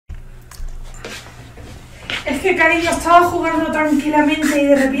que, cariño, estaba jugando tranquilamente y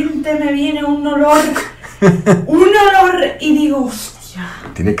de repente me viene un olor, y digo, hostia.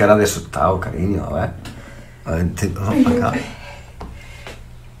 Tiene cara de asustado, cariño, a ver. A ver, vamos para acá.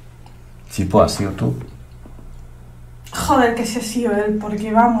 Sí, pues, ¿has sido tú? Joder, que se ha sido él,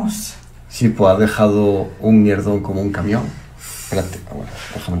 porque vamos. Sí, pues, has dejado un mierdón como un camión. Espérate, bueno,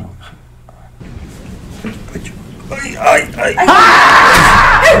 déjamelo. ¡Ay, ay, ay!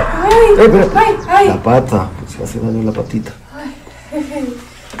 ¡Ay! La pata, se hace daño en la patita.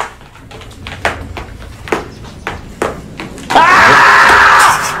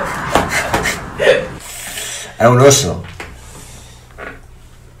 Es un oso.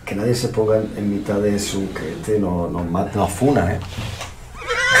 Que nadie se ponga en mitad de su que nos mata, nos funa, ¿eh?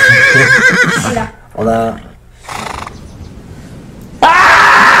 Hola. Hola.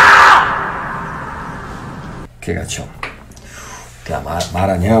 Qué gacho. Que me ha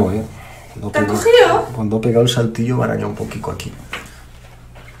arañado, ¿eh? ¿Te ha cogido? Cuando he pegado el saltillo me ha arañado un poquito aquí.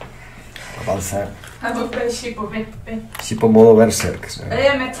 Va a avanzar. Sí, pues ven. Sí, por modo berserk.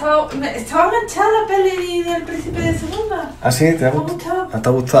 Me estaba enganchada la peli del Príncipe de Segunda. ¿Ah, sí? ¿Te ha gustado? ¿Te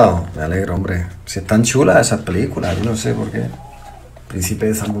ha gustado? Me alegro, hombre. Si están chulas esas películas, yo no sé por qué. Príncipe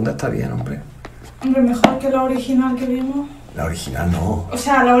de Zamunda está bien, hombre. Hombre, mejor que la original que vimos. La original no. O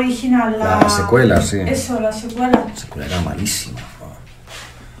sea, la original, La secuela, sí. Eso, la secuela. La secuela era malísima.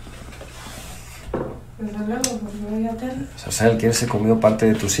 Desde luego, porque voy a tener... Sasel, ¿quién se comió parte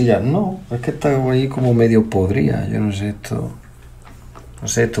de tu silla? No, es que está ahí como medio podrida. Yo no sé esto. No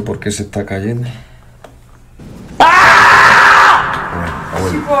sé esto por qué se está cayendo.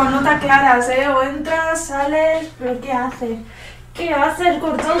 Sí, pues no te aclaras, ¿eh? O entras, sales, pero ¿qué haces? ¿Qué haces,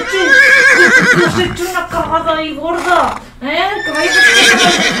 gordote? ¿Te has hecho una cagada ahí gorda? ¿Eh? ¿Que vais a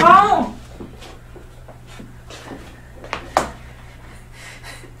estar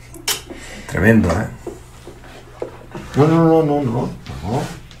Tremendo, ¿eh? No.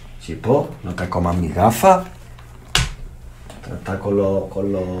 Chipo, no te comas mis gafas. Trata con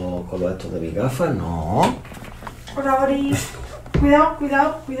los estos de mis gafas, no. Hola, Ori. Cuidado,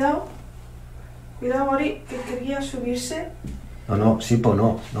 Ori, que quería subirse. No, Chipo,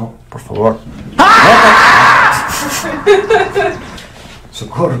 no, por favor.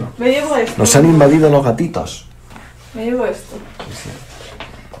 Socorro. Me llevo esto. Nos han invadido los gatitos. Me llevo esto. Sí.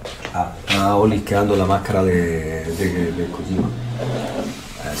 Está olisqueando la máscara de Kojima.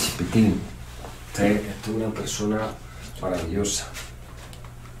 Chipitín. Esto es una persona maravillosa.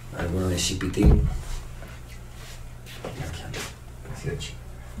 Alguno de Chipitín. Aquí anda. Precioso.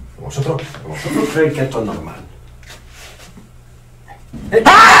 ¿Vosotros creéis que esto es normal? ¿Pero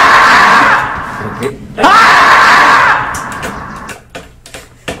qué?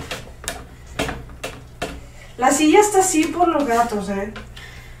 La silla está así por los gatos, ¿eh?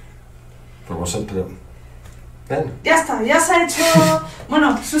 Por vosotros. Ven. Ya está, ya se ha hecho...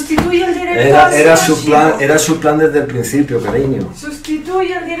 Bueno, sustituye el directo. Era su plan desde el principio, cariño.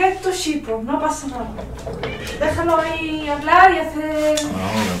 Sustituye el directo Shipo, no pasa nada. Déjalo ahí hablar y hacer...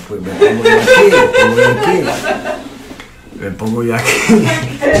 Ahora, pues me pongo yo aquí.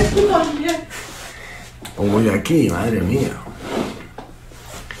 Tú también. Pongo yo aquí, madre mía.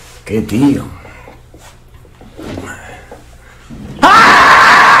 Qué tío.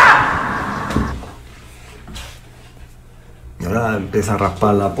 Y ahora empieza a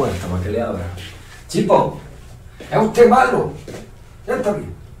raspar la puerta para que le abra. Chipo, es usted malo. Ya está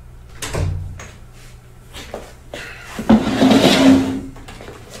bien.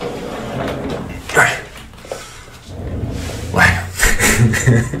 Bueno.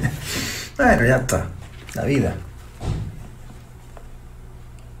 Bueno, ya está. La vida.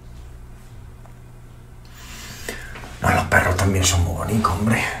 No, los perros también son muy bonitos,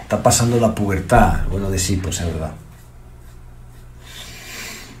 hombre. Está pasando la pubertad. Bueno, de sí, pues es verdad.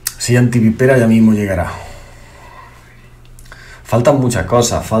 Si antivipera ya mismo llegará. Faltan muchas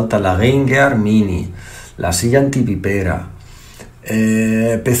cosas. Falta la Game Gear Mini, la silla antivipera,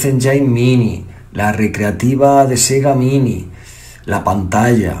 PC Engine Mini, la recreativa de Sega Mini, la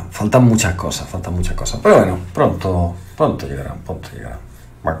pantalla. Faltan muchas cosas. Pero bueno, pronto llegarán.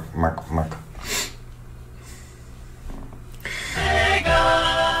 Mac.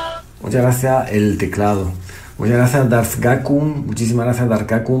 Muchas gracias el teclado. Muchas gracias Darth Gakun, muchísimas gracias Darth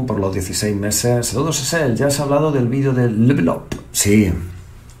Gakun por los 16 meses. Saludos Sasel, ya has hablado del vídeo de Level Up. Sí,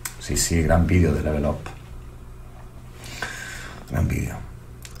 gran vídeo de Level Up. Gran vídeo.